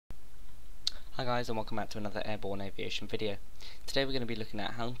Hi guys, and welcome back to another airborne aviation video. Today we're going to be looking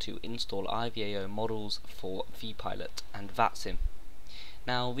at how to install IVAO models for vPilot and VATSIM.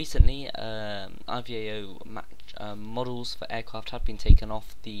 Now recently IVAO models for aircraft have been taken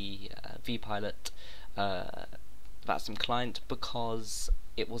off the vPilot VATSIM client because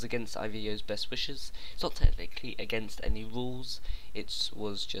it was against IVAO's best wishes. It's not technically against any rules, it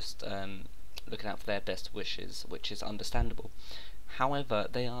was just looking out for their best wishes, which is understandable. However,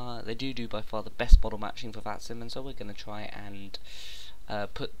 they do by far the best model matching for VATSIM, and so we're going to try and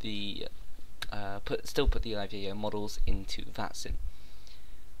still put the IVAO models into VATSIM.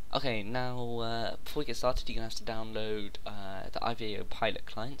 Okay, now before we get started, you're going to have to download the IVAO pilot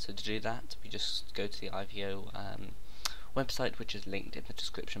client. So to do that, we just go to the IVAO website, which is linked in the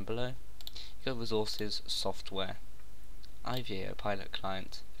description below. You go Resources, Software, IVAO pilot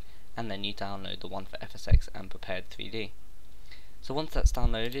client, and then you download the one for FSX and Prepared 3D. So once that's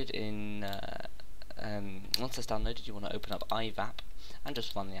downloaded, you want to open up IVAP and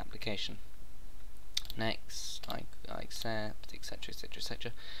just run the application. Next, I accept, etc, etc,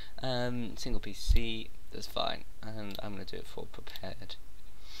 etc. Single PC, that's fine, and I'm going to do it for Prepared.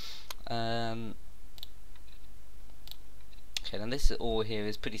 Okay, now this all here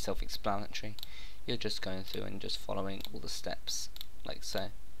is pretty self-explanatory. You're just going through and just following all the steps, like so.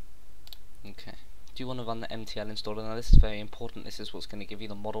 Okay. Do you want to run the MTL installer? Now this is very important, this is what's going to give you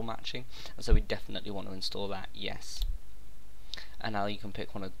the model matching, and so we definitely want to install that, yes. And now you can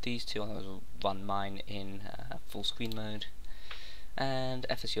pick one of these two. I'm going to run mine in full screen mode. And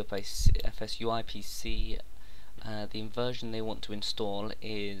FSUIPC, the version they want to install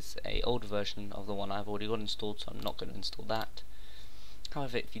is an older version of the one I've already got installed, so I'm not going to install that.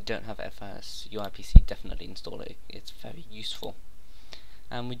 However, if you don't have FSUIPC, definitely install it, it's very useful.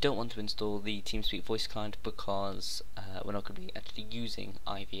 And we don't want to install the TeamSpeak voice client because we're not going to be actually using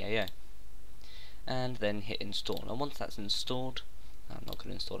IVAO. And then hit install. And once that's installed, I'm not going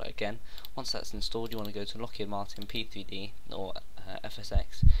to install it again. Once that's installed, you want to go to Lockheed Martin P3D or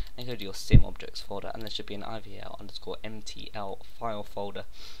FSX and go to your SimObjects folder, and there should be an IVAO_MTL file folder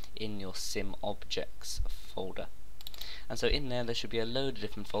in your SimObjects folder. And so in there should be a load of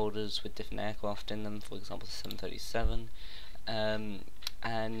different folders with different aircraft in them, for example the 737.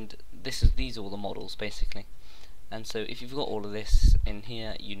 And these are all the models basically, and so if you've got all of this in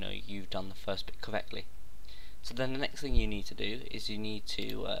here, you know you've done the first bit correctly. So then the next thing you need to do is you need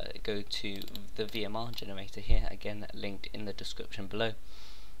to go to the VMRGenerator here, again linked in the description below.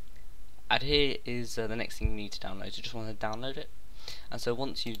 And here is the next thing you need to download. You just want to download it, and so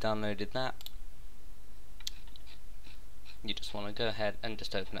once you've downloaded that, you just want to go ahead and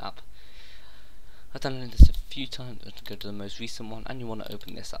just open it up. I've done this a few times. Let's go to the most recent one, and you want to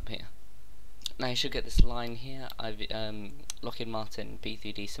open this up here. Now you should get this line here, Lockheed Martin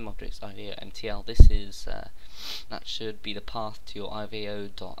B3D SimObjects IVAO MTL. This is that should be the path to your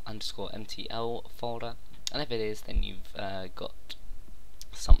IVAO._MTL folder, and if it is, then you've got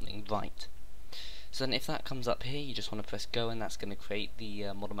something right. So then if that comes up here, you just want to press go, and that's going to create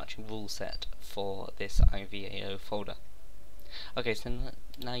the model matching rule set for this IVAO folder. Okay, so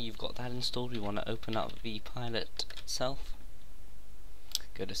now you've got that installed, we want to open up vPilot itself.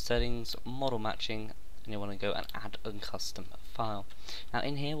 Go to settings, model matching, and you want to go and add a custom file. Now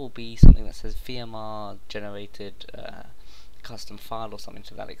in here will be something that says VMRGenerated custom file or something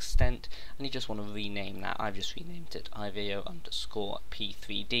to that extent, and you just want to rename that. I've just renamed it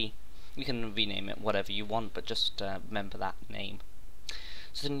IVAO_P3D. You can rename it whatever you want, but just remember that name.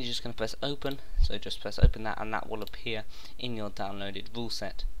 So then you're just going to press open, so just press open that, and that will appear in your downloaded rule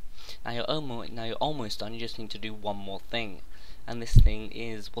set. Now you're almost done, you just need to do one more thing, and this thing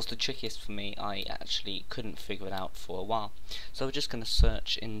was the trickiest for me. I actually couldn't figure it out for a while. So we're just going to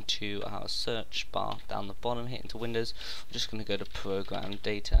search into our search bar down the bottom here into Windows. We're just going to go to Program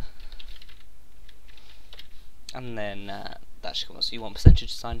Data, and then that should come up. So you want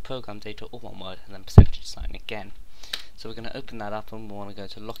percentage sign, program data, all one word, and then percentage sign again. So we're going to open that up, and we want to go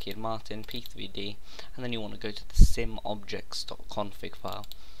to Lockheed Martin P3D, and then you want to go to the SimObjects.config file.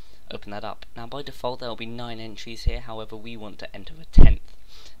 Open that up. Now by default there will be 9 entries here, however we want to enter a 10th.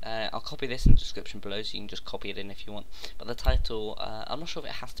 I'll copy this in the description below, so you can just copy it in if you want. But the title, I'm not sure if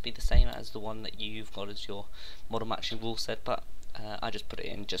it has to be the same as the one that you've got as your model matching rule set, but I just put it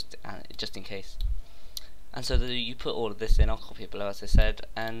in just in case. And so you put all of this in, I'll copy it below as I said,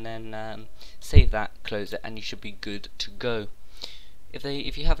 and then save that, close it, and you should be good to go.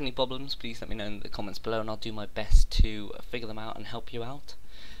 If you have any problems, please let me know in the comments below, and I'll do my best to figure them out and help you out.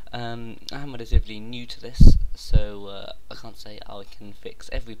 I'm relatively new to this, so I can't say I can fix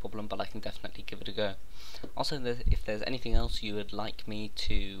every problem, but I can definitely give it a go. Also, if there's anything else you would like me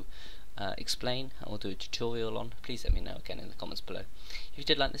to explain or do a tutorial on, please let me know again in the comments below. If you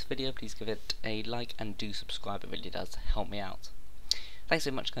did like this video, please give it a like and do subscribe, it really does help me out. Thanks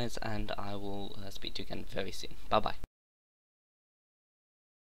so much guys, and I will speak to you again very soon. Bye bye.